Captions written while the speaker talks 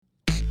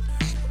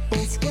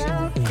It's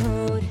Girl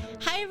Code.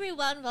 Hi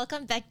everyone,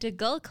 welcome back to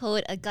Girl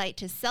Code, a guide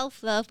to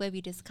self-love where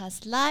we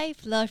discuss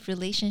life, love,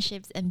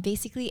 relationships, and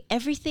basically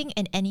everything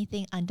and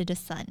anything under the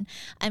sun.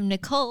 I'm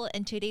Nicole,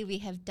 and today we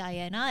have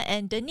Diana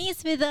and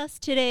Denise with us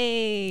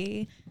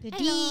today. The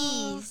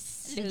Hello.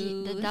 D's.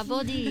 Hello. The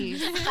double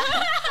D's.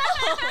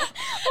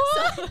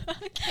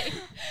 Okay.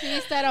 Can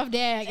you start off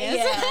there, I guess?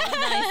 Yeah,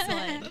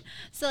 nice one.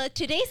 So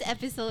today's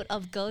episode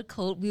of Girl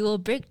Code, we will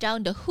break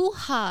down the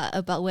hoo-haa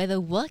about whether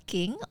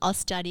working or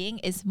studying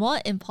is more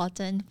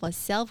important for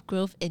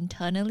self-growth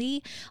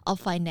internally or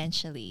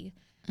financially.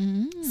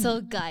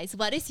 So guys,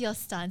 what is your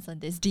stance on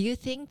this? Do you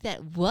think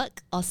that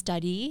work or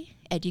study,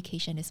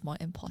 education is more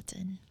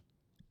important?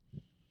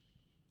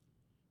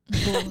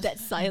 Both. That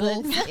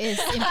silence. Both is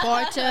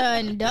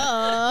important.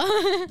 Duh.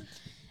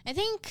 I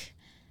think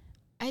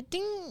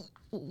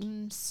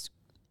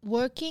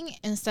working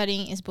and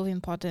studying is both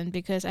important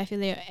because I feel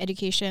like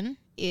education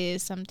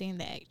is something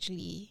that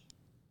actually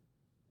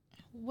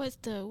what's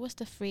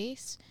the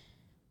phrase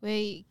where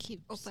you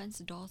keep Opens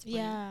the doors for you.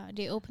 yeah,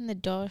 they open the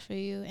door for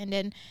you, and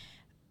then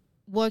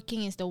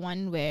working is the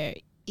one where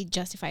it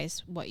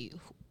justifies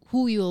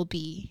who you will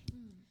be.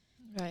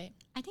 Right.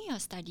 I think your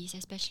studies,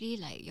 especially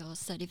like your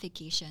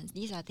certifications,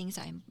 these are things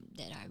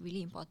that are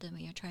really important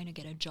when you're trying to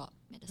get a job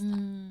at the start.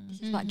 This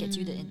is what gets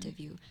you the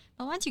interview.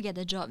 But once you get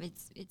the job,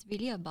 it's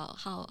really about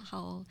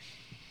how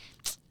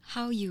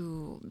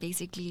you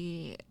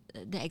basically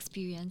the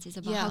experience is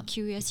about how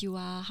curious you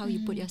are, how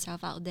you put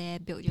yourself out there,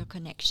 build your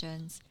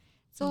connections.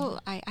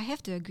 So I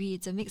have to agree,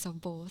 it's a mix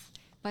of both.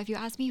 But if you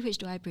ask me which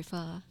do I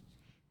prefer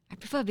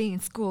being in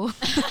school.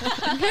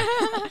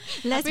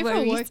 Less I prefer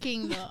worries.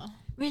 working though.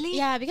 Really?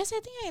 Yeah, because I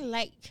think I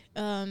like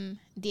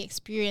the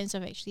experience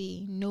of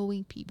actually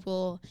knowing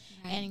people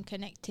and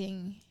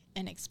connecting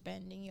and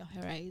expanding your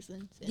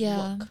horizons in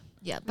work.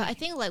 Yeah, but I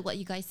think like what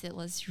you guys said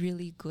was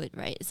really good,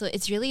 right? So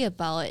it's really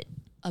about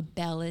a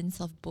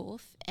balance of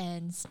both,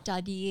 and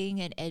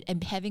studying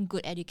and having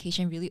good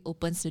education really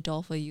opens the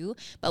door for you.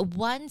 But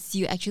once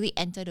you actually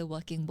enter the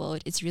working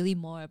world, it's really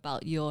more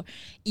about your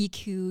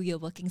EQ, your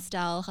working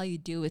style, how you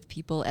deal with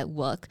people at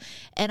work.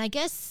 And I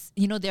guess,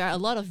 there are a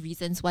lot of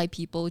reasons why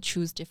people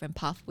choose different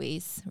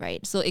pathways,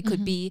 right? So it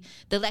could be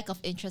the lack of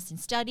interest in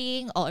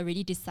studying or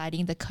already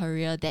deciding the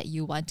career that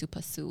you want to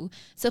pursue.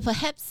 So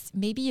perhaps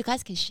maybe you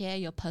guys can share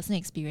your personal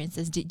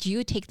experiences. Did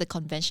you take the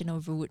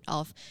conventional route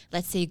of,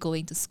 let's say,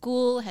 going to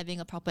school, having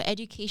a proper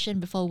education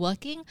before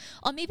working,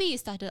 or maybe you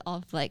started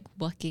off like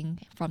working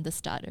from the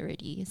start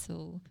already?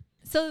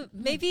 So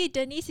maybe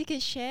Denise, you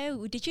can share,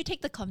 did you take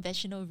the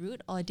conventional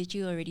route, or did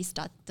you already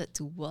started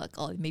to work,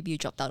 or maybe you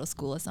dropped out of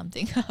school or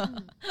something?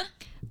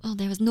 Well,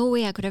 there was no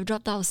way I could have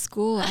dropped out of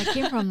school. I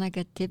came from like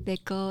a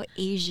typical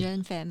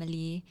Asian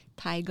family,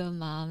 tiger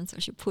mom, so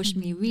she pushed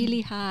me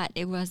really hard.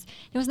 There was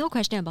no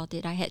question about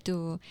it. I had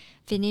to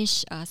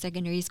finish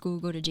secondary school,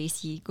 go to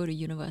JC, go to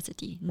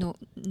university.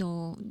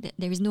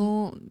 There is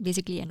no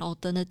basically an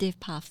alternative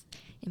path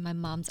in my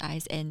mom's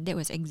eyes, and that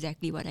was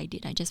exactly what I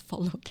did. I just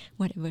followed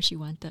whatever she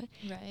wanted.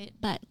 Right.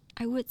 But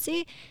I would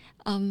say,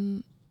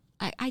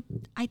 I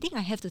think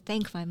I have to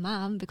thank my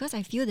mom, because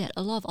I feel that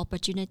a lot of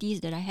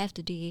opportunities that I have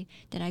today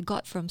that I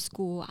got from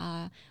school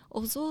are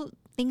also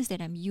things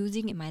that I'm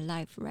using in my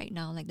life right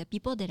now, like the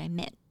people that I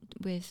met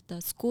with,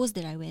 the schools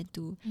that I went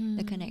to,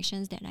 the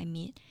connections that I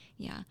made.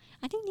 Yeah,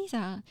 I think these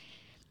are.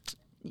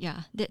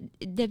 Yeah,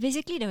 that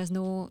basically there was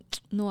no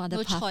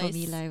other path for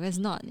me. Like it was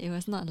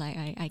not like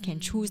I can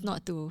choose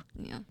not to.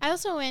 Yeah. I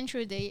also went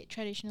through the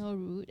traditional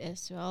route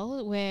as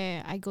well,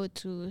 where I go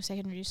to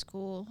secondary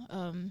school,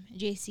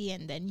 JC,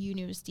 and then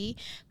university.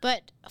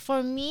 But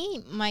for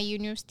me, my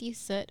university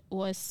cert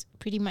was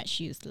pretty much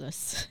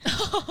useless.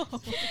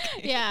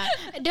 Yeah,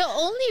 the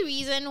only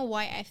reason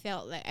why I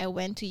felt like I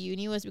went to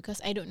uni was because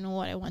I don't know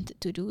what I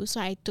wanted to do. So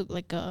I took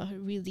like a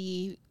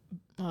really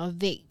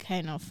vague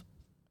kind of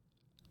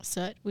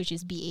cert, which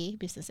is BA,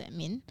 business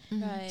admin.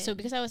 Right. So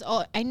because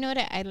I know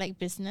that I like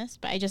business,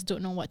 but I just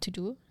don't know what to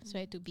do, so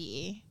I took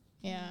BA.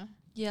 Yeah.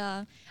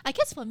 Yeah, I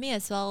guess for me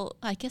as well,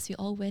 I guess we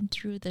all went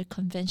through the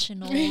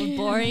conventional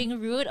boring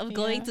route of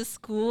going to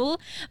school.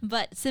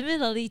 But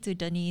similarly to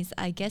Denise,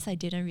 I guess I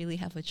didn't really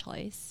have a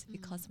choice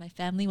because my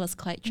family was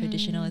quite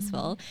traditional as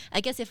well.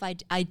 I guess if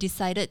I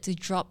decided to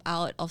drop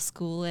out of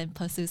school and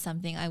pursue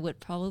something, I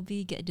would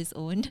probably get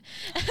disowned.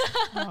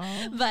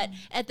 But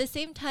at the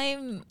same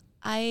time,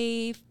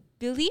 I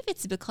believe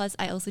it's because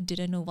I also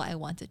didn't know what I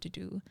wanted to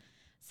do.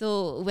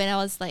 So when I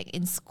was like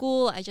in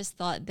school, I just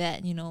thought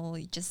that, you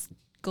just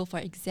go for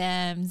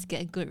exams,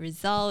 get good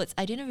results.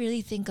 I didn't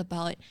really think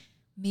about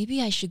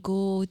maybe I should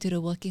go to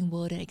the working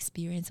world and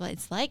experience what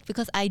it's like,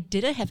 because I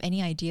didn't have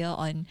any idea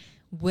on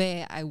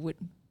where I would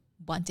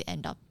want to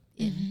end up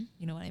in.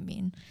 You know what I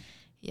mean?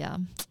 Yeah.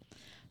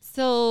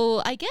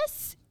 So I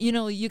guess,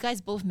 you guys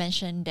both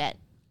mentioned that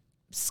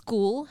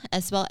school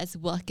as well as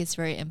work is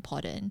very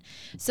important.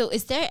 So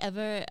is there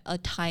ever a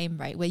time,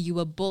 right, where you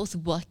were both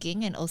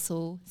working and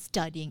also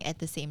studying at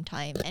the same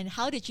time? And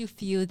how did you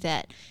feel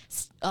that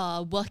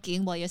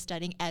working while you're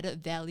studying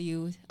added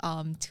value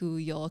to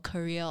your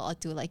career or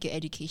to like your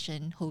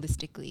education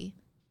holistically?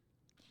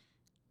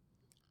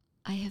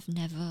 I have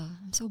never.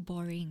 I'm so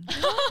boring.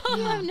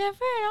 You have never,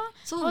 no?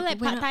 So Or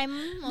like when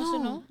part-time also,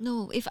 no?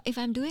 No. If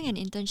I'm doing an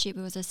internship,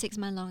 it was a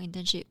 6-month long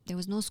internship. There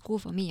was no school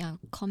for me. I'm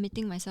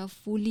committing myself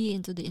fully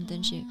into the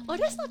internship. Oh,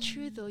 that's not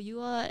true though. You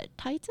are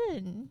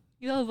Titan.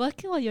 You are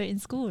working while you're in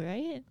school,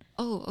 right?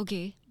 Oh,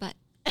 okay. But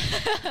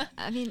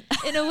I mean,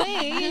 In a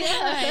way.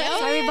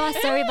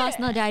 sorry boss.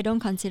 Not that I don't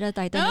consider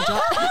Titan a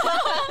job.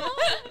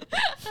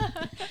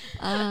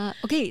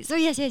 Okay, so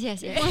yes. I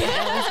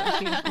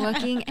was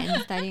working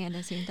and studying at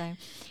the same time.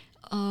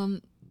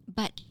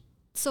 But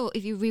so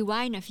if you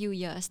rewind a few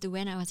years to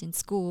when I was in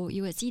school,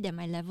 you would see that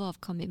my level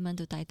of commitment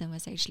to Titan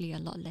was actually a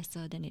lot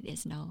lesser than it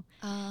is now.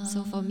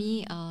 So for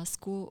me,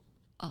 school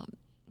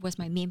was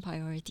my main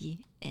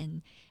priority,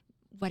 and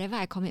whatever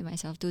I commit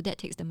myself to, that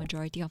takes the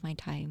majority of my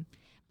time.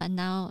 But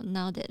now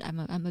that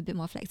I'm a bit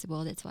more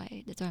flexible, that's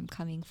why I'm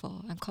committing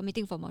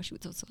for more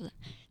shoots also.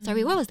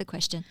 Sorry, what was the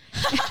question?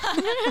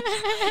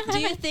 Do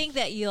you think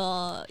that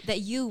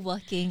you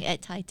working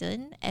at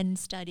Titan and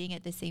studying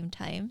at the same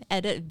time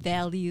added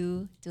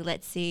value to,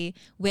 let's say,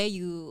 where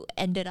you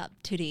ended up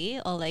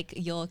today, or like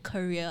your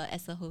career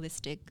as a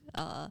holistic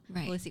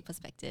holistic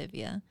perspective?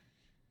 Yeah.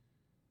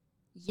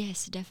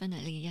 Yes,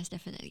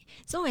 definitely.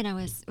 So when I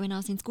was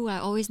in school, I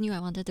always knew I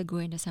wanted to go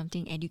into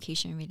something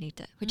education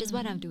related, which is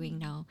what I'm doing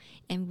now.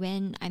 And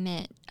when I'm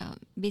at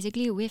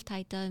basically with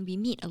Titan, we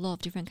meet a lot of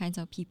different kinds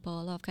of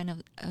people, a lot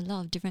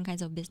of different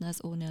kinds of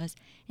business owners,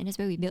 and that's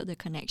where we build the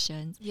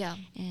connections. Yeah.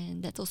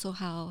 And that's also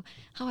how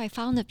I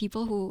found the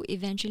people who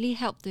eventually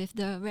helped with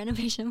the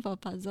renovation for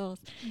puzzles.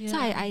 Yeah. So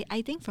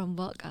I think from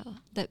work,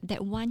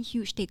 that one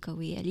huge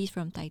takeaway, at least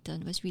from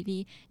Titan, was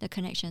really the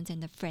connections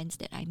and the friends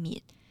that I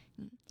made.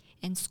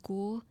 And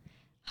school,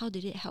 how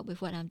did it help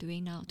with what I'm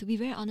doing now? To be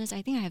very honest,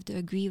 I think I have to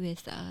agree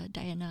with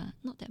Diana,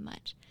 not that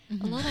much.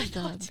 A lot of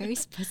the very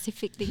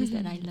specific things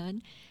that I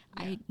learned,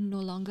 I no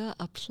longer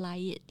apply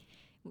it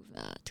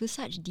to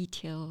such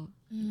detail.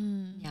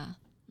 Yeah.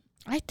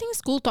 I think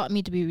school taught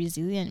me to be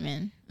resilient,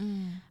 man.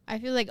 I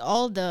feel like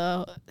all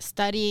the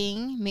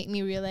studying made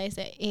me realize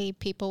that, hey,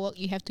 paperwork,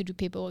 you have to do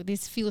paperwork.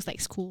 This feels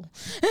like school.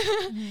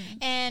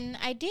 And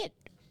I did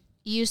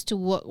used to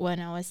work when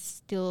I was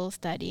still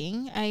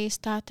studying. I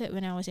started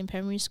when I was in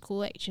primary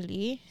school,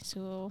 actually.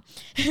 So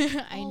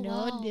I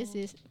know this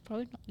is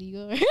probably not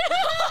legal.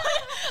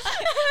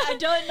 I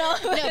don't know.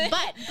 No,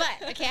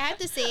 but okay, I have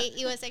to say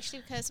it was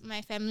actually because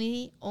my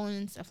family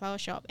owns a flower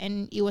shop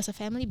and it was a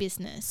family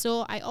business.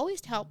 So I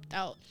always helped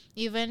out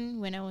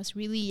even when I was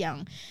really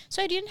young.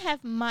 So I didn't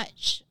have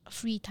much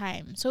free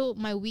time. So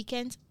my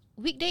weekdays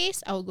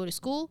I would go to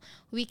school,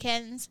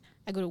 weekends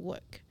I go to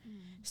work.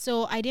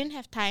 So I didn't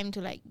have time to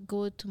like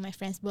go to my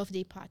friend's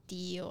birthday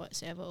party or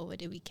whatsoever over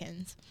the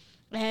weekends.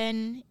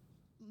 And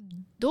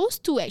those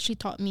two actually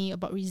taught me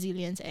about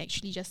resilience and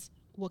actually just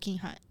working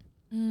hard,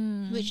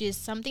 which is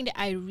something that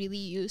I really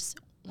use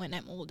when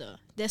I'm older.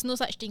 There's no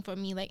such thing for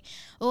me like,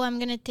 oh, I'm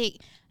going to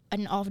take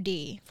an off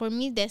day. For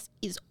me,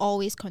 is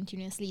always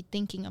continuously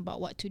thinking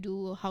about what to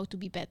do, how to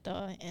be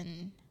better,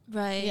 and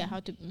how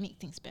to make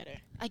things better.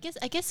 I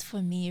guess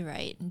for me,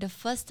 right, the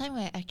first time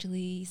I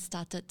actually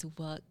started to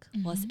work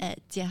was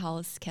at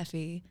Jiehao's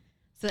cafe.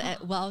 So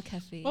at Wow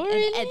Cafe. Oh, and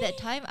really? at that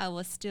time I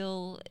was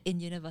still in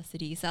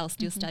university, so I was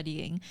still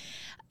studying.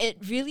 It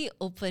really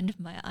opened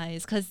my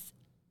eyes because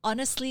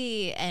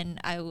honestly, and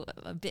I'm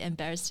a bit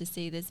embarrassed to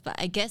say this, but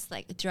I guess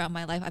like throughout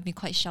my life I've been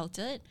quite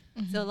sheltered.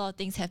 So a lot of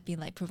things have been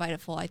like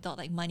provided for. I thought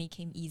like money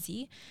came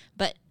easy.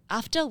 But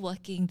after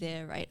working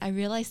there, right, I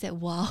realized that,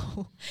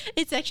 wow,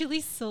 it's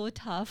actually so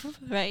tough,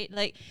 right?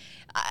 Like,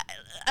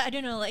 I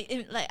don't know, like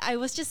I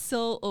was just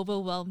so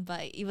overwhelmed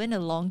by even the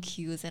long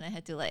queues, and I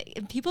had to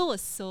and people were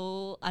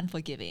so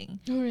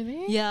unforgiving. Oh,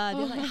 really? Yeah,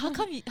 they're like, how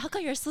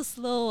come you're so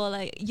slow? Or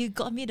like, you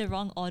got me the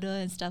wrong order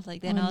and stuff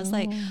like that. And I was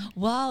like,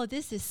 wow,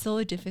 this is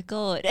so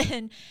difficult.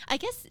 And I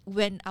guess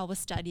when I was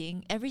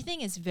studying,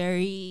 everything is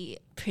very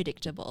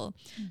predictable.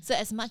 So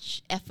as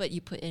much effort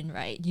you put in,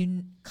 right,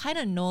 you kind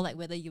of know like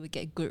whether you would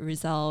get good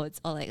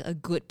results or like a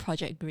good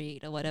project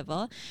grade or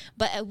whatever.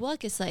 But at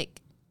work, it's like,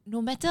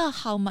 no matter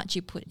how much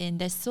you put in,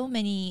 there's so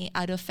many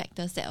other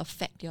factors that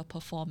affect your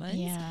performance.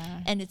 Yeah.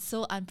 And it's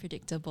so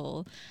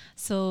unpredictable.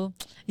 So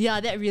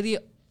yeah, that really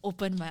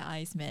opened my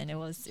eyes, man. It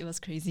was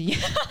crazy.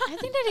 I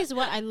think that is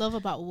what I love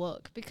about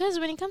work, because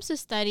when it comes to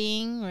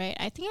studying, right,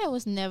 I think I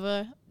was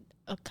never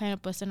a kind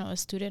of person or a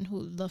student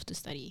who loved to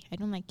study. I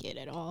don't like it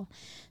at all.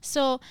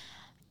 So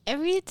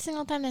every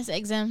single time there's an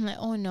exam, I'm like,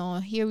 oh no,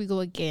 here we go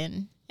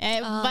again.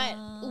 But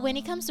when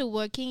it comes to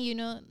working, you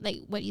know, like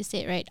what you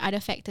said, right? Other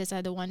factors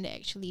are the one that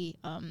actually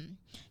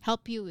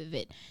help you with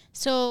it.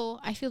 So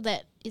I feel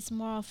that it's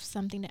more of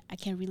something that I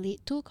can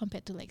relate to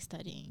compared to like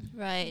studying.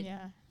 Right.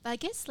 Yeah. But I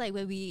guess like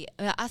when we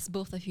ask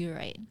both of you,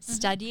 right?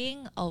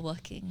 Studying or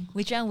working?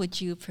 Which one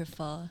would you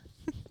prefer?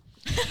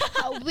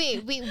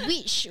 Wait,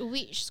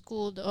 which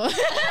school though?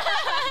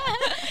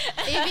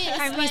 If it's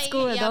Primary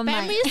school, I yeah, don't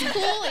mind. primary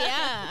school,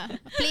 yeah,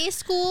 play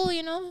school,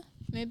 you know,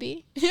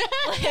 maybe.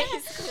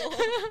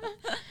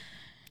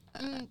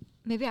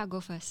 Maybe I'll go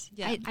first.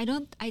 Yeah.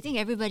 I think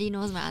everybody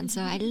knows my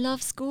answer. I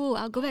love school.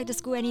 I'll go back to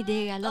school any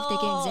day. I love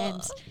taking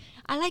exams.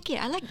 I like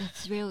it. I like the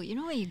thrill. You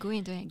know when you go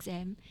into an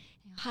exam,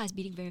 your heart is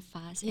beating very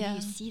fast, and then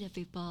you see the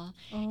paper,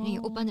 and then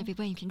you open the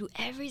paper and you can do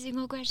every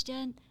single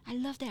question. I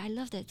love that. I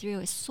love that thrill.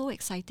 It's so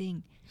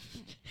exciting.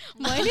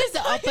 Mine is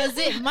the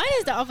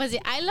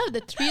opposite. I love the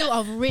thrill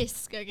of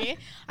risk. Okay,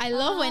 I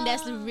love when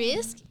there's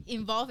risk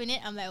involved in it.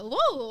 I'm like,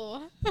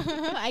 whoa!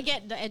 I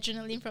get the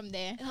adrenaline from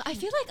there. I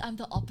feel like I'm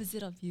the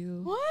opposite of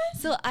you. What?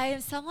 So I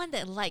am someone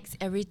that likes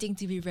everything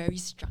to be very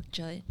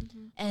structured.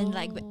 And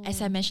like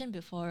as I mentioned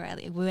before, right,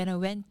 like when I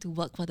went to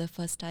work for the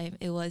first time,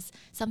 it was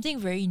something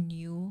very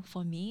new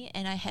for me,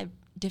 and I had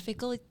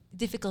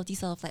difficulty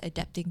sort of like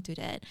adapting to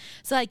that.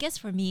 So I guess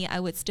for me, I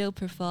would still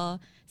prefer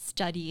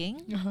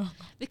studying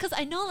because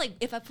I know like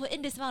if I put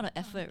in this amount of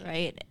effort,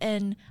 right,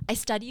 and I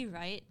study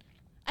right,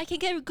 I can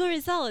get good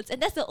results,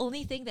 and that's the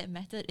only thing that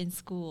mattered in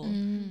school.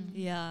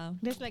 Yeah.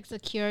 There's like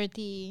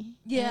security.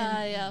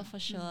 Yeah, for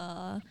sure.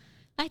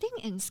 I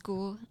think in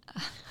school,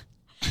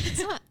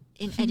 so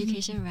in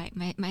education, right,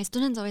 my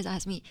students always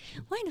ask me,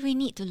 why do we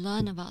need to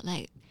learn about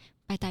like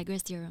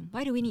Pythagoras theorem?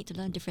 Why do we need to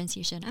learn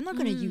differentiation? I'm not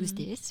going to use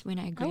this when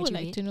I I graduate. would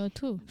like to know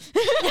too. Same.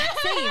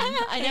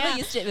 I never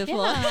used it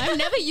before. Yeah, I've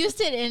never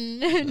used it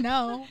in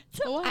no.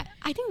 So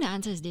I think the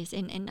answer is this,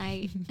 and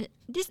I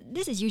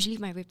this is usually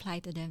my reply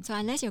to them. So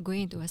unless you're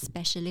going into a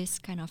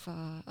specialist kind of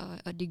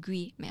a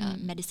degree,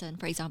 medicine,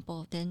 for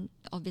example, then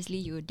obviously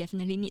you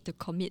definitely need to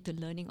commit to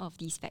learning all of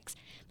these facts.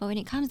 But when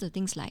it comes to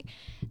things like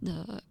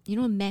the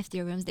math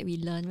theorems that we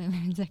learn when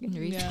we're in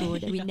secondary school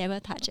that we never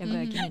touch ever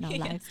again in our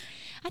lives,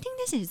 I think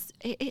this is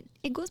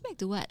it goes back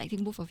to what I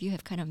think both of you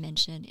have kind of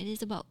mentioned. It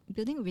is about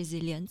building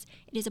resilience.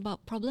 It is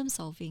about problem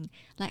solving.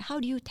 Like how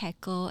do you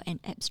tackle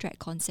an abstract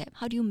concept?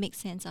 How do you make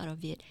sense out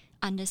of it?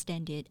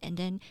 Understand it, and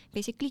then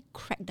basically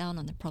crack down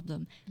on the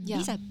problem.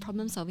 These are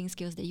problem solving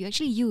skills that you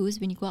actually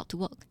use when you go out to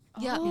work.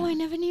 I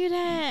never knew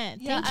that.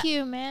 Yeah, Thank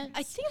you, man.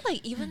 I think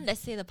like even let's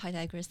say the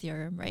Pythagoras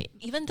theorem, right?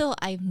 Even though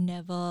I've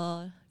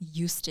never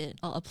used it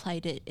or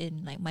applied it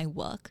in like my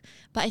work,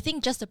 but I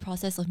think just the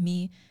process of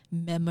me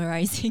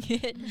memorizing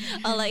it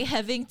or like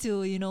having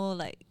to,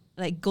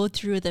 like go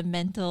through the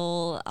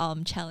mental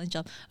challenge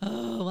of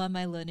why am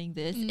I learning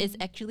this? It's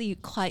actually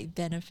quite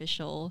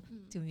beneficial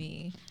to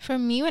me. For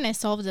me, when I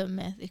solve the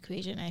math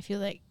equation, I feel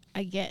like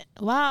I get,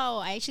 wow,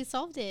 I actually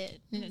solved it.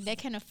 That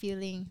kind of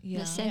feeling.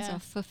 The sense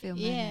of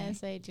fulfillment.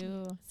 Yes, I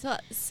do.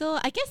 So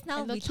I guess now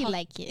I we low-key talk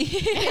like it.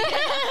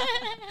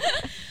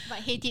 But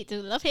hate it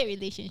to love-hate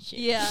relationship.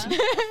 Yeah,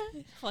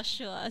 for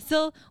sure.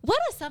 So what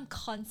are some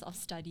cons of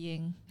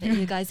studying that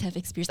you guys have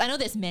experienced? I know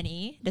there's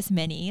many,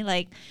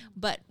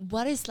 but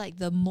what is like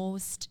the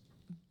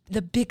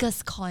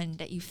biggest con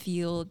that you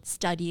feel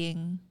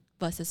studying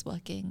versus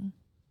working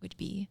would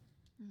be?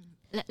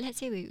 Let's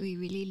say we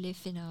really live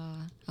in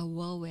a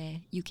world where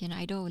you can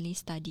either only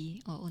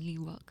study or only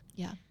work.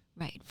 Yeah.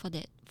 Right, for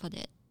that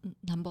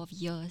number of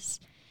years,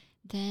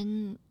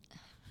 then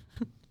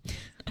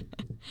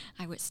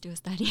I would still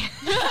study.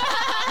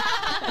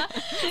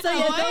 So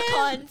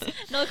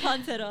no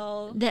cons at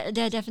all. There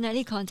are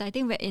definitely cons. I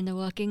think that in the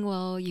working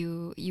world,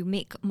 you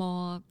make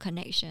more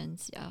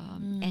connections,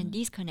 and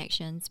these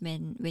connections,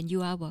 when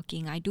you are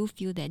working, I do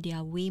feel that they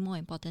are way more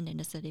important than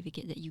the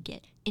certificate that you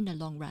get in the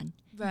long run.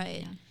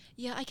 Right.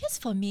 Yeah, I guess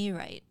for me,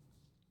 right,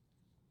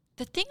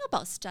 the thing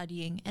about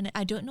studying, and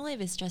I don't know if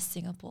it's just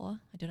Singapore,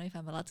 I don't know if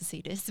I'm allowed to say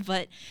this,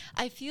 but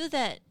I feel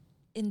that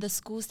in the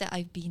schools that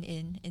I've been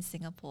in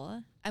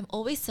Singapore, I'm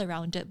always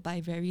surrounded by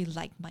very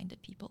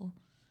like-minded people.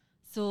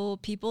 So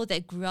people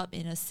that grew up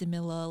in a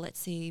similar, let's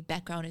say,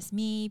 background as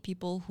me,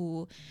 people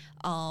who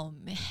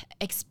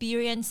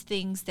experience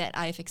things that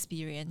I've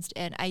experienced,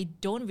 and I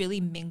don't really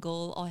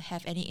mingle or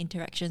have any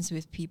interactions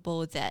with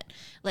people that,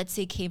 let's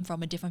say, came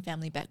from a different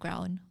family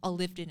background or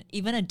lived in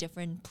even a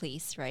different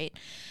place, right?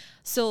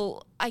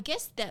 So I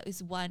guess that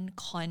is one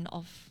con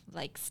of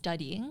like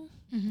studying,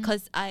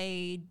 because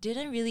I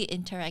didn't really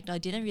interact or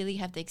didn't really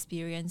have the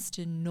experience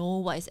to know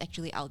what is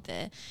actually out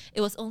there.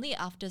 It was only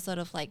after sort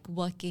of like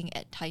working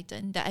at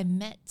Titan that I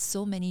met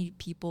so many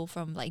people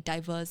from like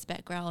diverse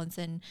backgrounds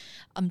and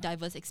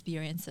diverse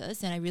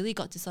experiences, and I really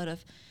got to sort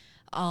of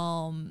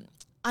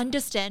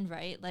understand,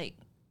 right, like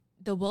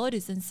the world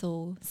isn't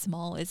so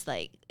small. It's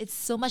like it's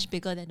so much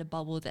bigger than the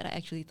bubble that I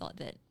actually thought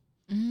that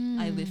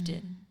I lived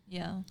in.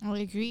 Yeah. I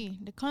agree.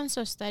 The cons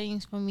of studying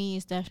for me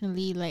is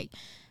definitely like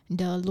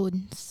the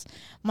loans.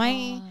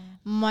 My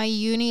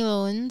uni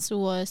loans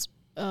was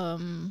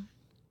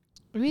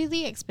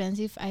really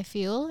expensive, I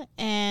feel,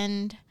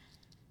 and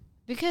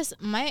because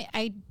when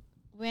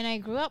I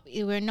grew up,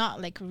 we're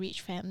not like a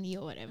rich family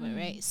or whatever,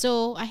 right?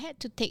 So I had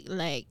to take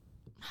like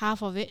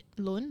half of it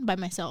loan by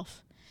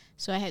myself.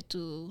 So I had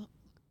to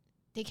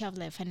take care of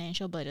like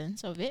financial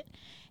burdens of it.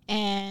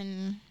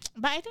 And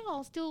but I think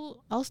I'll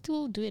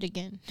still do it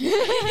again.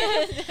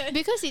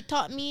 Because it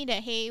taught me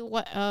that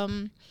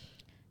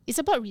it's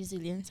about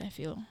resilience, I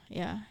feel.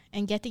 Yeah.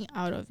 And getting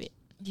out of it.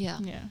 Yeah.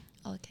 Yeah.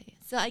 Okay.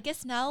 So I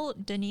guess now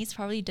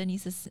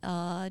Denise's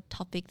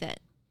topic that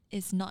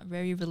is not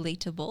very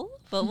relatable.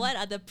 But what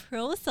are the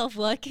pros of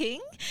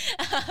working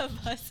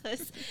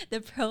versus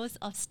the pros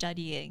of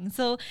studying?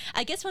 So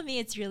I guess for me,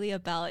 it's really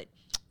about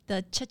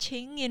the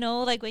cha-ching,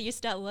 like when you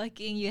start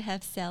working, you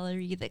have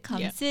salary that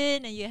comes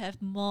in and you have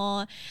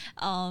more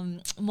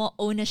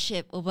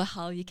ownership over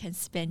how you can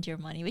spend your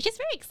money, which is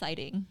very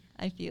exciting,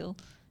 I feel.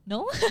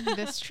 No?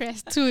 The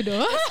stress too,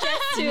 though.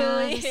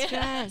 The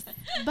stress.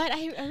 But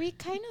I really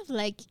kind of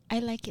I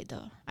like it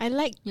though. I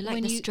like You like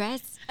when the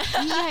stress?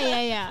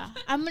 Yeah.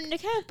 I'm the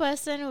kind of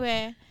person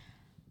where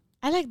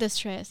I like the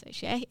stress.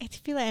 Actually, I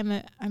feel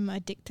like I'm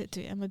addicted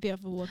to it. I'm a bit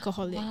of a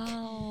workaholic.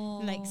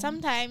 Wow. Like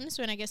sometimes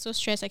when I get so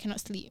stressed, I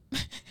cannot sleep,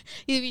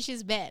 which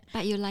is bad.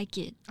 But you like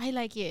it. I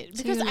like it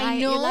So because you I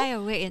know. you lie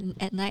awake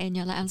at night and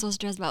you're like, I'm so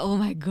stressed, but oh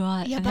my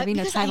god, Yeah, I'm but having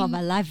the because time of I-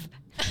 my life.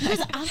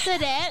 Because after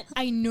that,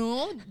 I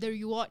know the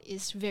reward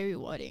is very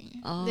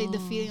rewarding. The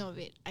Oh. feeling of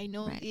it, I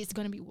know Right. it's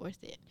gonna be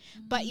worth it.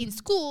 But in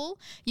school,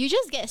 you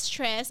just get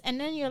stressed, and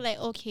then you're like,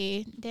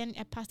 okay, then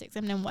I passed the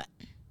exam, then what?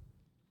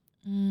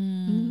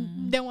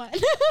 Then what?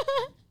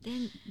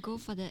 Then go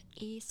for the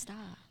A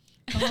star.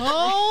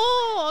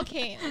 Oh,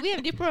 okay. We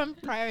have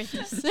different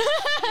priorities.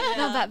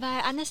 No, but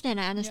I understand.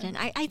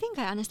 I think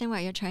I understand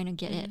what you're trying to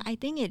get at. I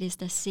think it is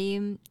the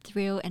same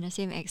thrill and the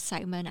same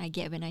excitement I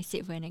get when I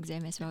sit for an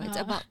exam as well. It's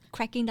about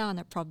cracking down on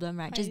a problem,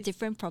 right? Just I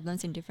different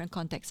problems in different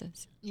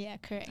contexts. Yeah,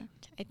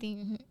 correct. I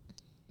think.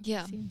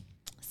 Yeah. Same.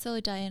 So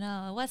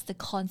Diana, what's the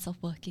cons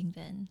of working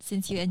then,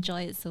 since you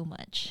enjoy it so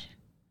much?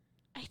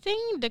 I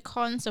think the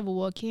cons of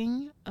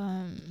working.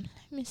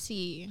 Let me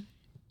see.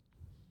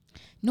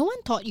 No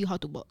one taught you how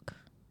to work.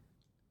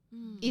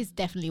 Is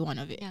definitely one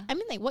of it. Yeah. I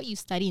mean, like what you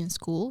study in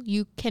school,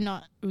 you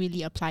cannot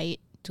really apply it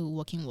to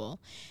working world.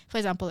 For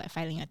example, like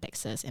filing your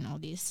taxes and all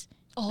this.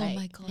 Oh Like,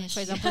 my gosh.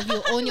 For example, if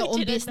you own your We own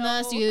didn't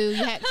business, know. you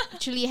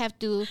actually have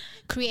to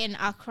create an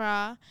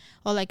ACRA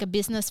or like a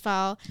business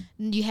file.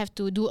 You have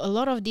to do a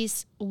lot of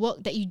this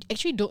work that you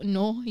actually don't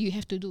know you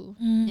have to do.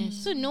 Yes.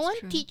 So no That's one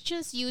true.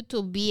 teaches you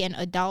to be an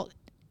adult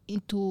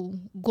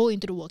go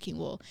into the working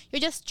world. You're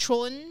just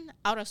thrown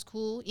out of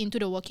school into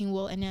the working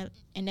world,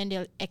 and then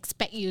they'll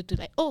expect you to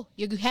like, oh,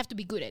 you have to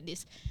be good at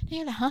this. Then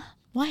you're like, huh?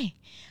 Why?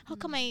 How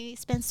come I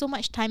spend so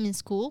much time in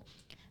school,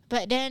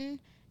 but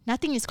then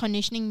nothing is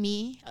conditioning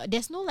me?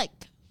 There's no like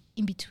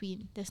in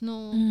between. There's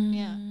no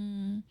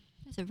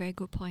That's a very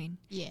good point.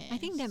 yeah. I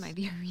think that might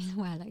be a reason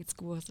why I like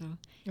school also.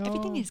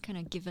 Everything is kind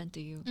of given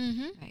to you,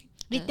 right?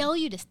 They The- tell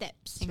you the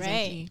steps, Exactly.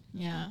 right?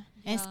 Yeah.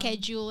 And Yeah.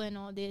 schedule and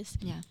all this.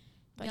 Yeah.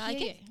 But Yeah,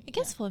 here, I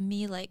guess for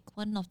me, like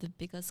one of the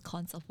biggest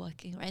cons of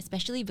working, right,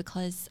 especially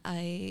because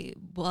I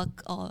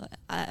work or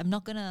I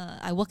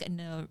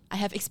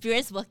have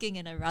experience working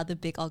in a rather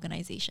big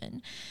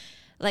organization.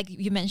 Like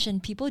you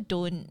mentioned, people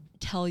don't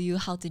tell you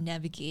how to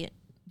navigate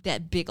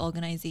that big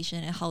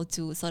organization and how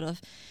to sort of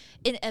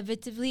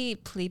inevitably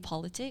play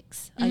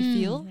politics, I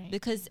feel. right.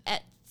 Because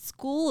at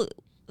school,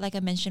 like I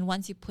mentioned,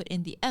 once you put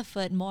in the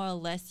effort, more or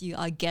less you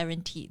are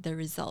guaranteed the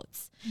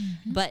results.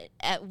 But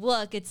at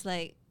work, it's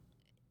like,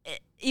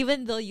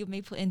 even though you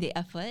may put in the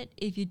effort,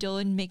 if you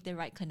don't make the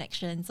right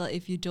connections or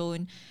if you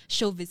don't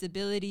show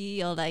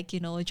visibility or like,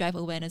 drive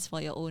awareness for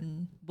your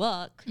own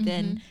work,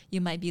 then you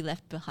might be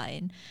left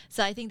behind.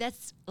 So I think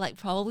that's like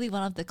probably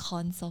one of the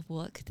cons of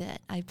work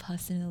that I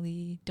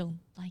personally don't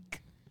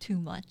like too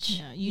much.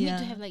 Yeah, you need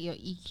to have like your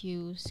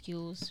EQ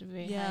skills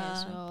very high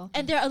as well.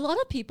 And there are a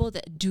lot of people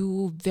that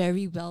do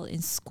very well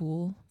in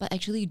school but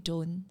actually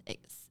don't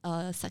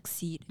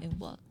succeed in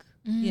work.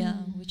 Yeah,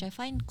 which I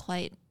find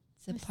quite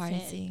That's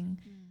surprising.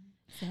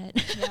 Sad.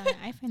 Yeah,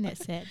 I find that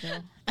sad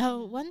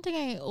though. One thing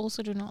I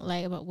also do not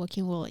like about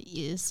working world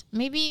is,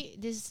 maybe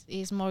this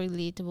is more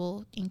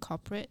relatable in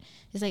corporate,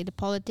 is like the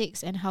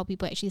politics and how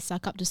people actually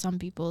suck up to some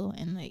people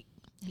and like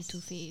be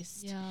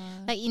two-faced. Yeah.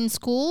 Like in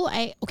school,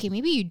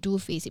 maybe you do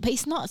face it, but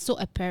it's not so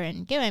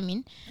apparent. Get what I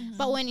mean?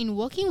 But when in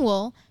working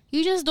world,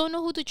 you just don't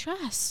know who to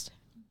trust.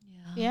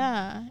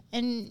 Yeah,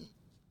 and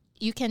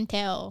you can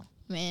tell,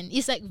 man.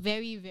 It's like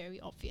very, very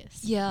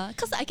obvious. Yeah,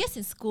 because I guess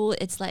in school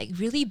it's like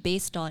really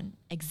based on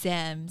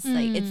exams.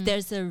 Like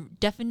there's a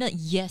definite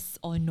yes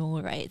or no,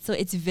 right? So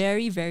it's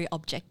very, very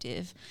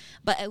objective.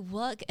 But at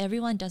work,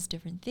 everyone does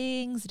different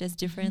things. There's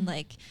different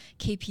like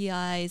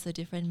KPIs or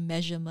different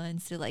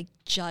measurements to like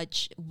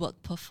judge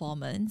work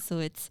performance. So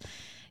it's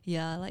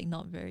like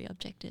not very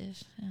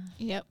objective. Yeah.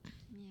 Yep.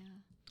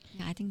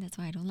 Yeah, I think that's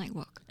why I don't like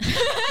work.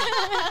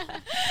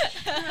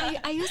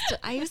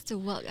 I used to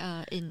work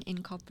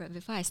in corporate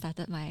before I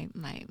started my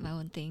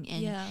own thing,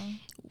 and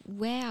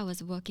where I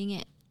was working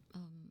at,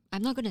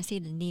 I'm not gonna say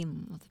the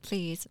name of the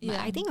place, but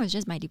I think it was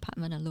just my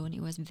department alone.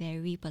 It was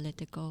very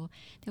political.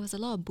 There was a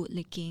lot of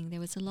bootlicking. There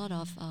was a lot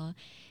of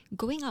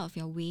going out of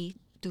your way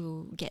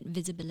to get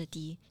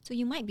visibility. So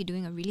you might be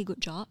doing a really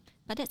good job,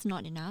 but that's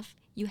not enough.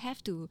 you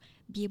have to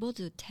be able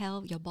to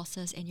tell your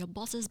bosses and your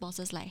bosses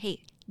like,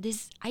 hey,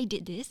 I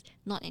did this,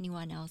 not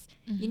anyone else.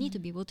 You need to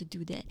be able to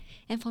do that.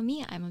 And for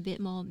me, I'm a bit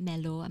more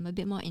mellow. I'm a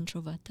bit more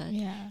introverted.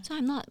 Yeah. So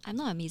I'm not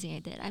amazing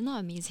at that. I'm not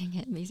amazing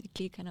at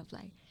basically kind of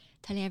like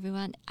telling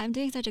everyone, I'm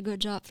doing such a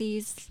good job,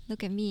 please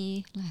look at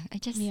me. I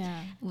just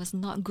was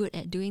not good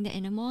at doing that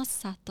in a more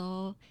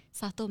subtle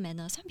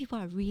manner. Some people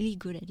are really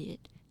good at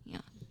it.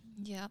 Yeah.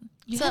 Yeah.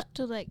 You have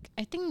to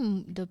I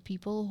think the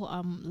people who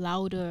are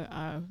louder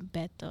are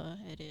better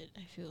at it,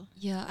 I feel.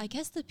 Yeah, I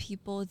guess the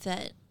people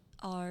that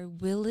are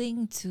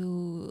willing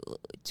to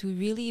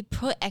really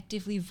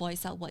proactively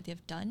voice out what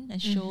they've done and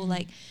show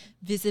like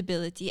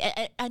visibility.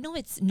 I know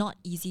it's not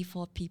easy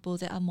for people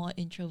that are more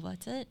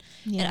introverted.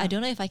 And I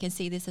don't know if I can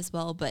say this as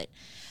well, but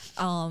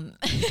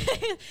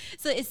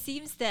so it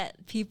seems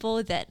that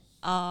people that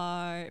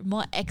are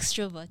more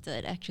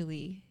extroverted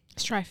actually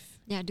Strive.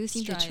 Yeah, do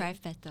seem to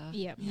thrive better.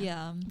 Yeah.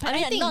 Yeah. But I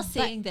mean, I I'm think not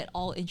saying that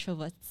all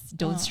introverts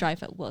don't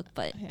strive at work,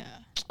 but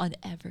on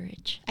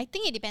average. I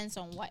think it depends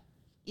on what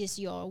is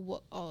your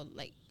work or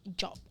like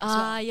job as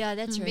well. Yeah,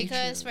 that's very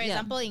Because true. for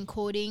example in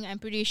coding, I'm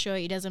pretty sure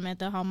it doesn't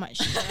matter how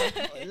much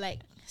like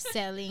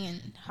selling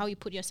and how you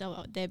put yourself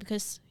out there,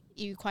 because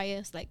it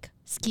requires like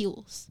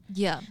skills.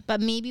 Yeah.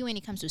 But maybe when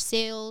it comes to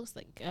sales,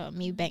 like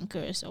maybe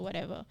bankers or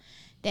whatever,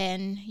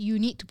 then you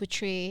need to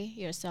portray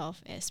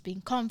yourself as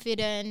being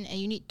confident, and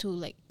you need to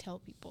like tell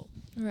people.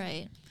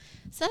 Right.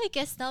 So I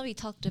guess now we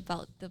talked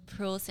about the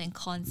pros and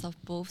cons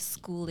of both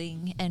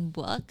schooling and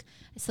work.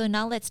 So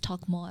now let's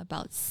talk more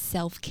about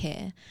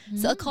self-care.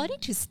 So according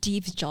to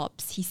Steve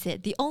Jobs, he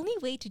said, the only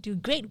way to do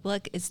great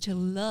work is to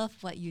love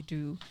what you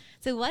do.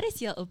 So what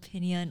is your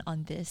opinion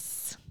on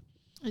this?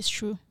 It's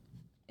true.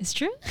 It's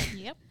true?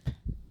 Yep.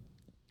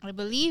 I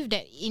believe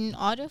that in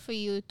order for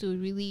you to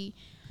really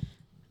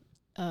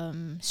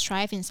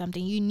strive in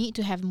something, you need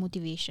to have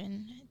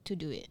motivation to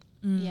do it.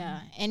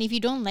 Yeah. And if you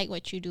don't like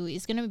what you do,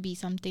 it's going to be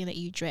something that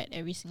you dread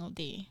every single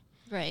day.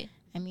 Right.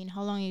 I mean,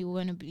 how long are you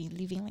going to be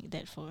living like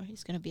that for?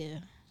 It's going to be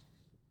a...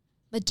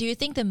 But do you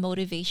think the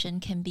motivation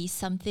can be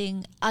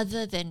something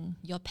other than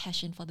your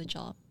passion for the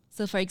job?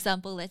 So for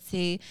example, let's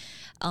say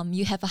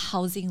you have a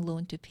housing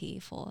loan to pay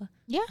for.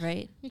 Yeah.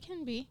 Right? It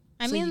can be.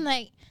 I So mean,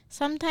 like,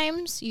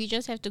 sometimes you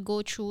just have to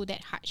go through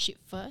that hardship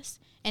first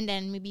and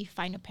then maybe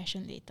find a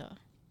passion later.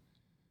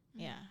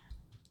 Yeah.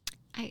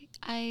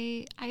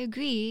 I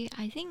agree.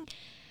 I think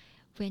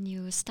when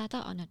you start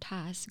out on a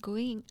task,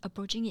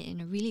 approaching it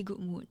in a really good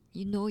mood,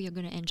 you know you're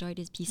going to enjoy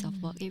this piece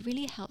of work. It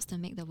really helps to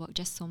make the work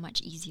just so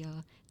much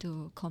easier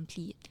to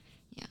complete.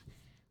 Yeah.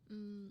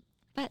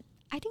 But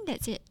I think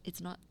that's it.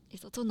 It's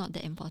also not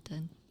that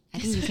important. I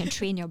think you can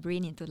train your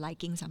brain into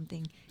liking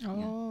something.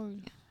 Oh.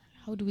 Yeah.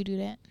 How do we do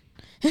that?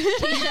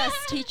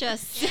 Teach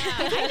us. Yeah,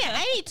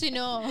 I need to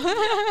know.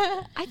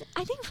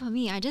 I think for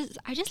me, I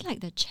just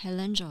like the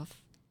challenge of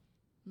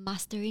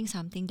mastering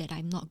something that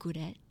I'm not good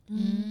at.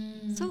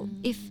 So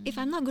if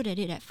I'm not good at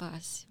it at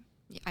first,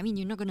 I mean,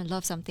 you're not going to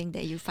love something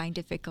that you find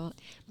difficult.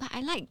 But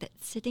I like that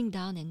sitting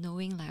down and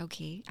knowing like,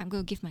 okay, I'm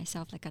going to give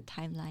myself like a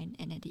timeline,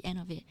 and at the end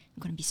of it, I'm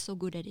going to be so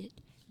good at it.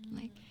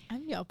 Like,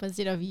 I'm the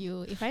opposite of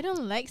you. If I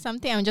don't like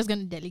something, I'm just going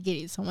to delegate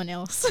it to someone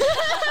else.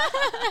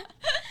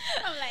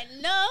 I'm like,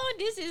 no,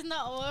 this is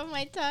not worth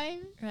my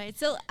time. Right.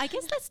 So I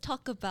guess let's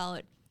talk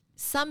about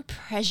some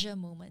pressure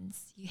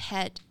moments you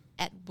had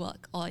at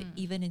work or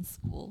even in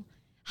school.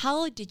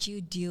 How did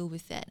you deal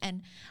with that?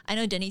 And I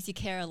know, Denise, you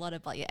care a lot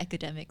about your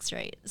academics,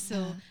 right? So,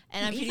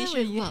 and I'm pretty even sure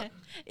with you work.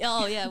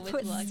 with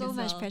put work so as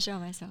much well. pressure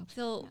on myself.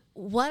 So,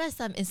 what are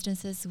some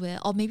instances where,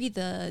 or maybe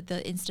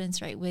the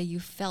instance, right, where you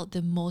felt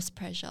the most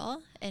pressure,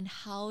 and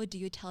how do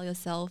you tell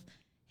yourself,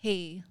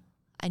 hey,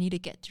 I need to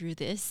get through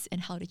this,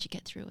 and how did you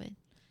get through it?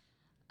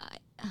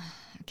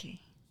 Okay.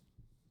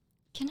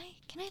 Can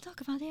I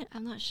talk about it?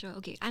 I'm not sure.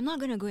 Okay, I'm not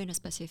going to go into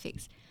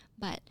specifics,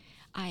 but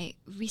I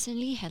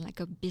recently had like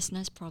a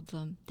business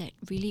problem that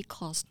really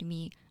caused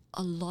me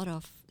a lot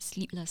of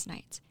sleepless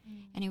nights.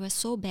 And it was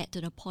so bad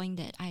to the point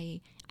that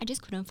I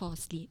just couldn't fall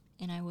asleep.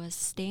 And I was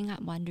staying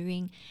up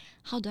wondering,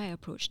 how do I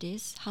approach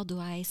this? How do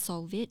I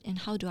solve it? And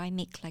how do I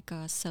make like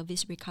a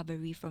service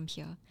recovery from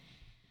here?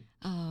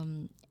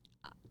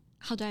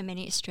 How do I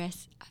manage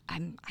stress?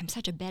 I'm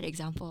such a bad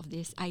example of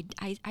this.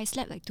 I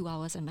slept like 2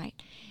 hours a night,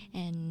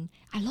 and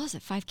I lost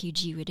like 5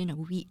 kg within a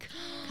week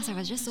because I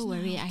was just so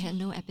worried. I had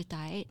no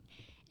appetite.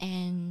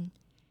 And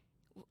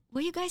were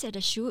you guys at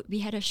the shoot? We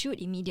had a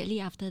shoot immediately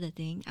after the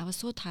thing. I was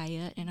so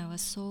tired, and I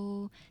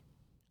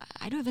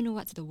don't even know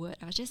what's the word.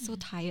 I was just so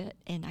tired,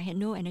 and I had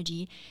no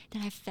energy.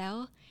 Then I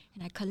fell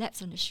and I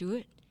collapsed on the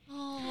shoot.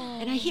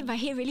 And I hit my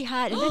head really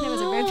hard, and then there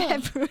was a very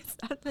bad bruise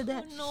after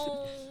that.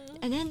 No.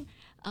 And then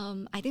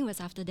I think it was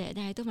after that,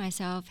 then I told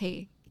myself,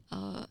 hey,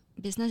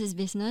 business is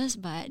business,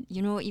 but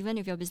you know, even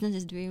if your business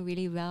is doing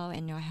really well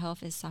and your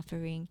health is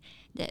suffering,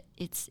 that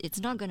it's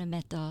not gonna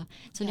matter.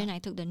 So then I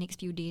took the next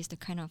few days to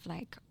kind of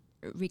like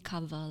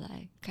recover,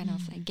 like kind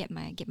of like get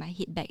my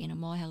head back in a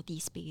more healthy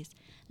space.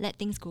 Let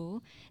things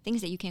go.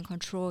 Things that you can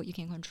control, you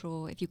can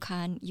control. If you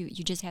can't,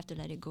 you just have to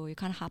let it go. You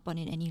can't harp on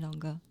it any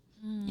longer.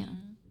 Yeah.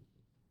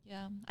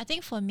 Yeah, I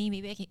think for me,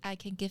 maybe I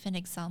can give an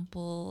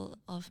example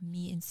of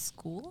me in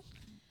school.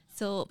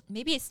 So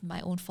maybe it's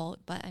my own fault,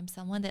 but I'm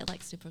someone that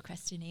likes to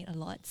procrastinate a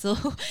lot. So,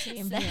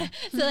 Same so, here.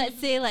 so let's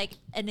say like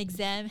an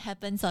exam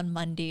happens on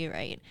Monday,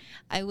 right?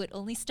 I would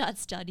only start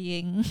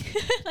studying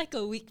like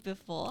a week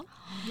before.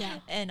 Yeah.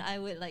 And I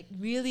would like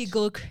really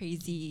go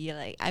crazy.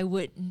 Like I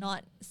would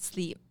not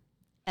sleep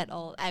at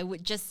all. I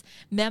would just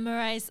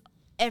memorize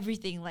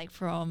everything like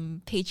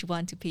from page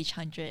 1 to page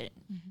 100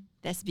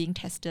 that's being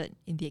tested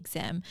in the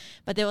exam.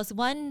 But there was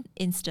one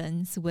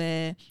instance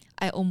where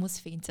I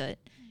almost fainted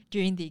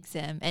during the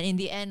exam, and in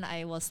the end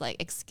I was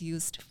like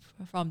excused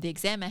from the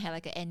exam. I had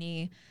like a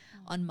NA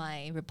on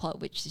my report,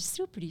 which is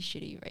still pretty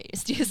shitty, right?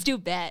 It's still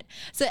bad.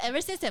 So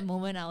ever since that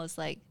moment I was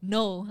like,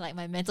 no, like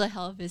my mental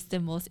health is the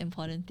most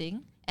important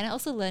thing. And I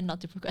also learned not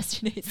to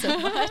procrastinate so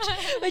much,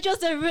 which was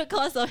the root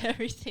cause of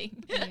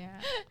everything. Yeah.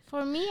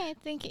 For me, I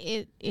think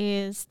it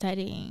is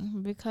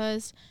studying,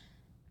 because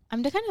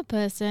I'm the kind of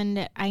person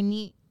that I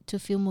need to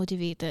feel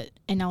motivated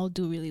and I'll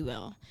do really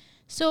well.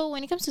 So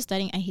when it comes to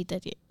studying, I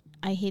hated it.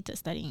 I hated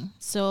studying.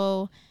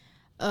 So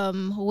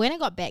when I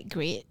got bad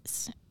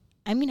grades,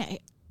 I mean,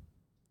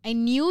 I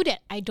knew that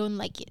I don't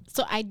like it.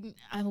 So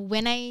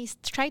when I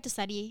try to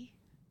study,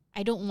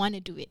 I don't want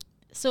to do it.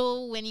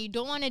 So when you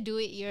don't want to do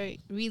it, you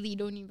really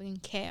don't even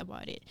care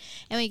about it.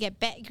 And when you get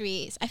bad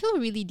grades, I feel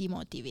really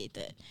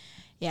demotivated.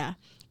 Yeah.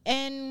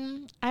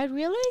 And I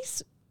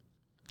realized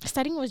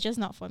studying was just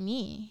not for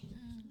me.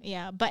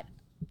 Yeah.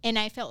 And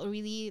I felt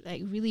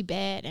really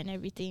bad and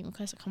everything,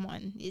 because come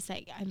on, it's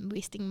like I'm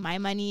wasting my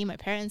money, my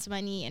parents'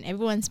 money, and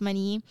everyone's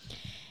money,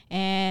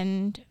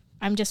 and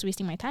I'm just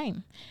wasting my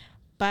time.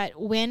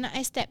 But when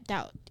I stepped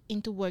out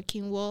into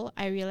working world,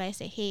 I realized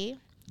that, hey,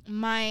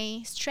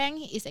 my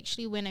strength is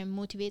actually when I'm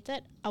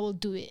motivated, I will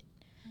do it.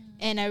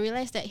 And I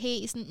realized that, hey,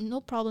 it's no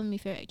problem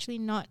if you're actually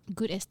not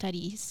good at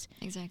studies.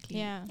 Exactly.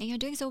 Yeah. And you're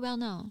doing so well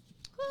now.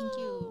 Thank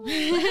you.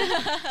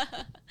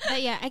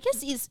 But yeah, I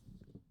guess it's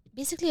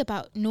basically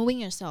about knowing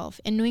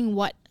yourself and knowing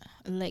what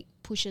like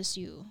pushes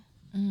you.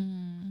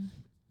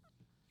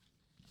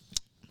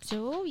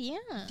 So yeah.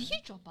 Did you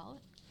drop out?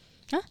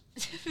 Huh?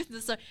 No,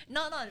 sorry.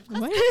 No,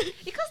 because, What?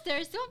 because there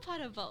is one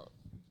part about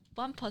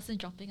one person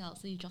dropping out.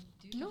 So you dropped.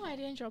 No, I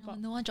didn't drop out.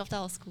 No one dropped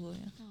out of school.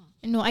 Yeah.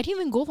 No, I didn't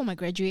even go for my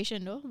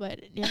graduation though. But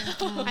yeah,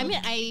 I mean,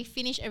 I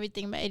finished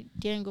everything, but I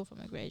didn't go for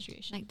my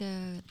graduation. Like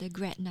the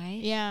grad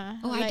night. Yeah.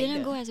 Oh, I like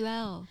didn't go as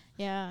well.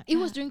 Yeah, it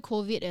was during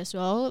COVID as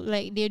well.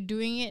 Like they're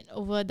doing it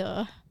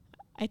over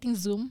I think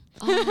Zoom.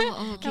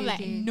 Oh, okay. I'm like,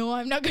 okay. no,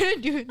 I'm not gonna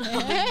do that.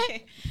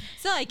 Okay.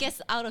 So I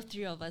guess out of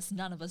 3 of us,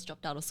 none of us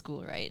dropped out of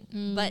school, right?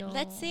 But No.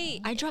 let's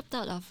say I dropped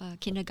out of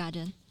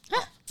kindergarten.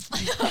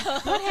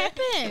 What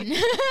happened?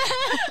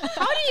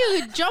 How do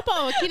you drop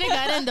out of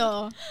kindergarten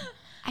though?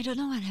 I don't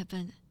know what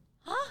happened.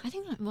 Huh? I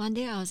think one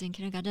day I was in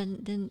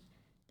kindergarten, then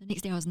the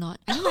next day I was not.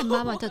 I think my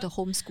mom wanted to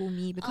homeschool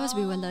me because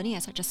we were learning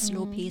at such a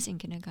slow pace in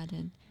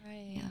kindergarten.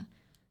 right. Yeah.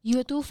 You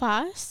were too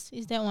fast?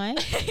 Is that why?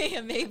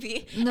 Yeah,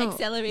 maybe No,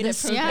 accelerated the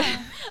program.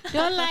 Yeah.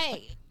 They're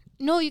like,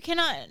 no, you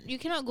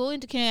cannot go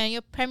into kindergarten.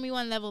 You're primary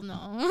 1 level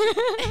now.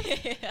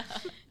 Yeah.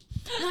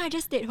 No, I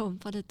just stayed home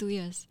for the 2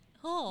 years.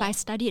 Oh. But I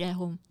studied at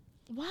home.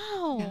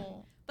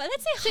 Wow. But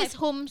let's say So it's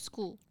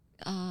homeschool.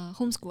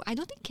 Homeschool. I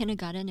don't think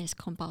kindergarten is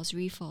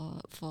compulsory for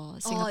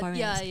Singaporeans.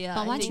 yeah,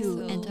 But I once think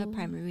you so. enter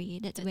primary,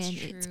 that's That's when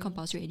it's true.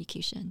 compulsory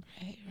education.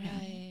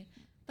 Right.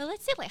 But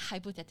let's say like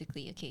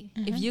hypothetically, okay,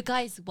 if you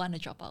guys want to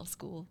drop out of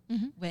school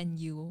when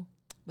you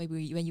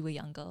were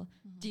younger,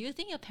 do you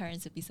think your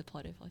parents would be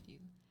supportive of you?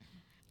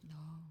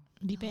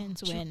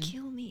 Depends She'll when.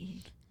 kill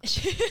me.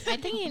 I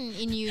think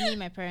in uni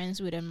my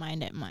parents wouldn't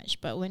mind that much,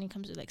 but when it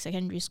comes to like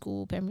secondary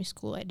school, primary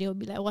school, like, they'll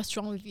be like, "What's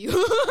wrong with you?"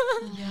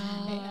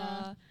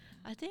 Yeah.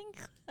 I think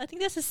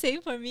that's the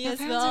same for me Your as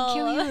parents well. will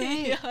kill you,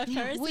 right? Yeah, my Yeah.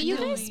 parents Would would you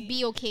kill guys me.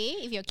 be okay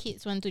if your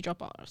kids want to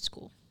drop out of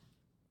school?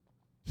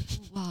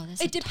 Wow,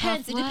 that's It a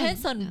depends. tough It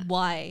depends one. on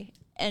why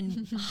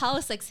and how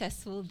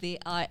successful they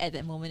are at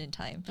that moment in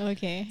time.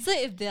 Okay. So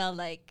if they're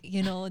like,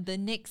 the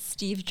next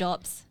Steve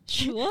Jobs,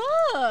 sure.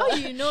 How do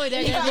you know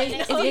they're Yeah, gonna I be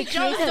next know. They Steve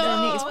Jobs created the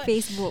though? next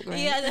Facebook, right?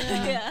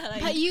 Yeah,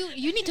 like, But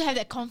you need to have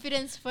that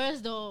confidence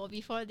first though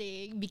before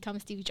they become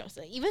Steve Jobs.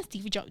 Like, even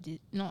Steve Jobs did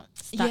not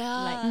start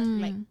Yeah.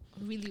 like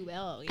really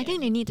well. I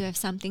think they need to have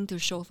something to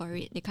show for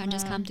it. They can't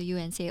just come to you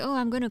and say, "Oh,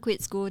 I'm going to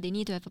quit school." They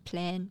need to have a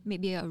plan,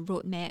 maybe a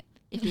roadmap.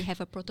 If they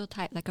have a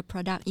prototype, like a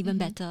product, even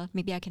better,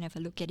 maybe I can have a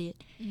look at it.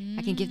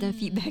 I can give them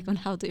feedback on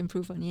how to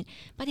improve on it.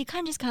 But they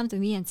can't just come to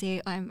me and say,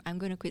 I'm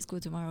going to quit school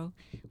tomorrow.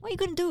 What are you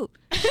going to do?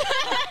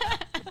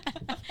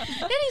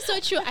 That is so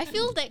true. I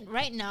feel like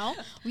right now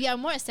we are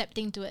more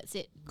accepting towards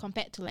it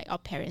compared to like our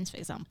parents, for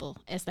example,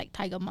 as like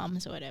tiger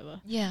moms or whatever.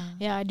 yeah.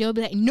 Yeah, they'll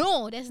be like,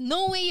 no, there's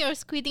no way you're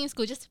quitting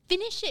school. Just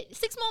finish it.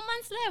 6 more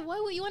months left.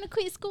 Why would you want to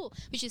quit school?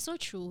 Which is so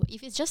true.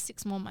 If it's just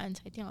 6 more months,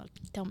 I think I'll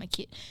tell my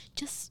kid,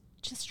 just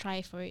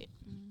try for it.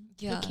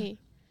 Yeah. Okay.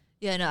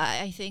 Yeah, no,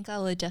 I think I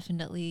would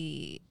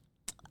definitely.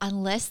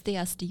 unless they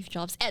are Steve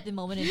Jobs at the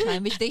moment in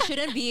time, which they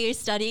shouldn't be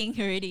studying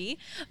already.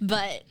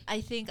 But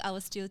I think I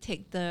will still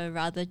take the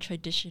rather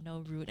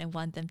traditional route and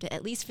want them to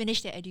at least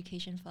finish their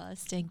education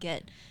first and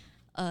get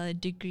a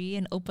degree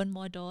and open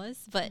more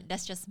doors. But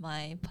that's just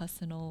my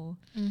personal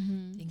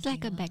thinking. It's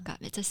like a backup.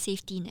 It's a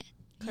safety net.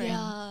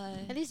 Yeah.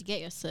 At least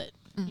get your cert.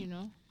 You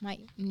know,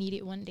 might need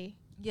it one day.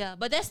 Yeah,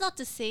 but that's not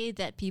to say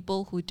that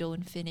people who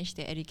don't finish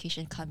their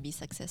education can't be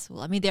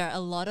successful. I mean, there are a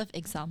lot of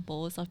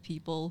examples of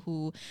people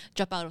who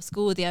drop out of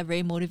school, they are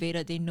very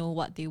motivated, they know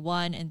what they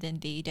want, and then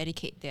they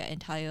dedicate their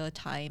entire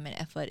time and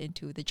effort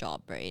into the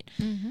job, right?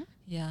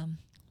 Yeah.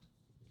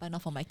 But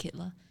not for my kid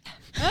lah.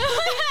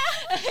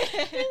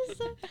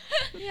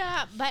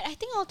 Yeah, but I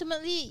think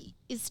ultimately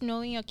it's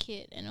knowing your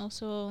kid and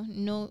also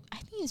I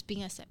think it's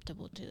being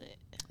acceptable to it.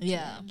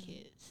 Yeah. To their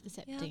kids,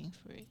 accepting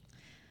for it.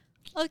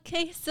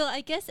 Okay, so I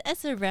guess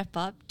as a wrap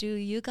up, do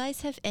you guys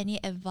have any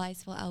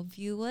advice for our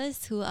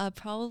viewers who are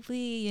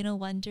probably,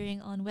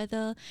 wondering on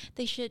whether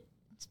they should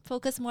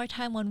focus more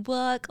time on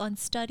work, on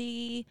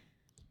study?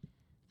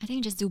 I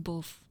think just do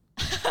both.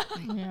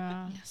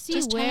 Yeah. See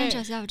Just where challenge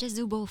yourself. Just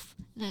do both.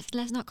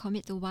 Let's not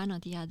commit to one or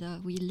the other.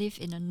 We live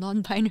in a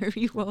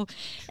non-binary world.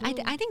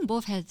 I think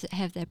both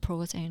have their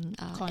pros and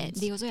Cons.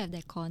 they also have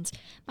their cons.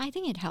 But I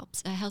think it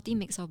helps. A healthy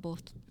mix of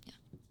both.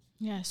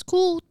 Yeah,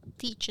 school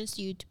teaches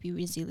you to be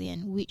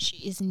resilient, which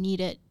is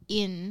needed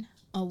in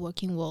a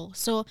working world.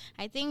 So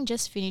I think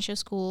just finish your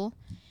school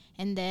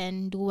and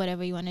then do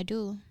whatever you want to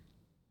do.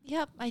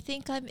 Yep, I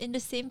think I'm in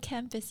the same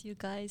camp as you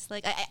guys.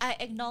 Like, I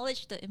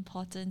acknowledge the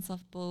importance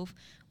of both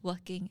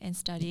working and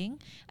studying.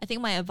 I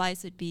think my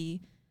advice would be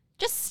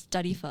just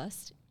study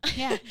first.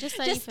 Yeah, just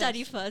study Just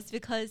study first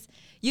because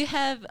you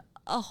have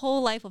a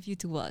whole life of you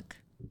to work.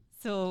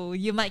 So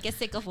you might get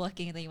sick of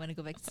working and then you want to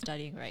go back to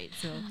studying, right?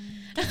 So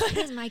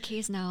That's my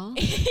case now.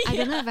 I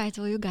don't know if I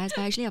told you guys,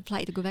 but I actually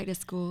applied to go back to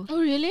school.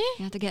 Oh, really?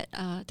 Yeah, to get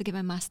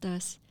my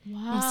masters. Wow.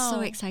 I'm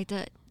so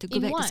excited to go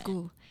In back what? to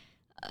school.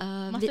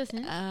 Masters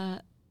in?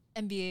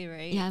 MBA,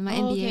 right? Yeah, my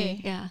Oh, MBA.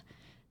 okay. Yeah.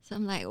 So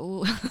I'm like,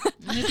 oh.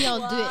 Maybe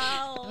I'll do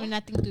Wow. it with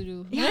nothing to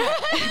do.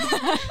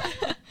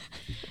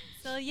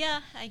 So yeah,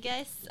 I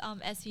guess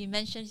as we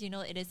mentioned,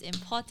 it is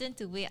important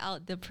to weigh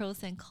out the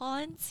pros and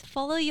cons.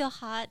 Follow your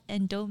heart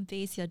and don't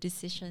base your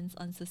decisions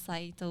on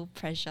societal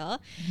pressure.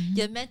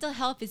 Your mental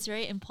health is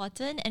very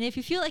important, and if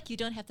you feel like you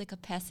don't have the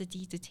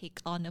capacity to take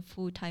on a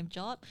full-time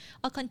job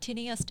or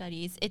continue your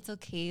studies, it's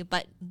okay,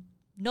 but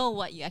know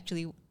what you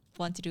actually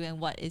want to do and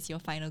what is your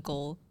final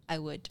goal, I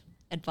would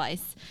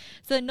advise.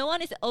 So no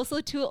one is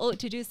also too old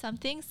to do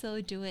something,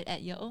 so do it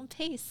at your own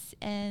pace.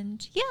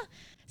 And yeah,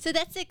 so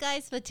that's it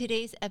guys for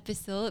today's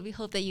episode. We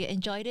hope that you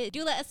enjoyed it.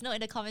 Do let us know in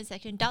the comment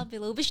section down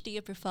below, which do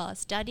you prefer,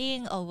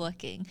 studying or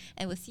working?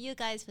 And we'll see you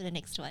guys for the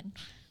next one.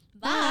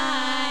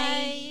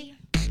 Bye.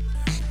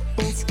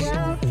 It's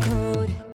girl code.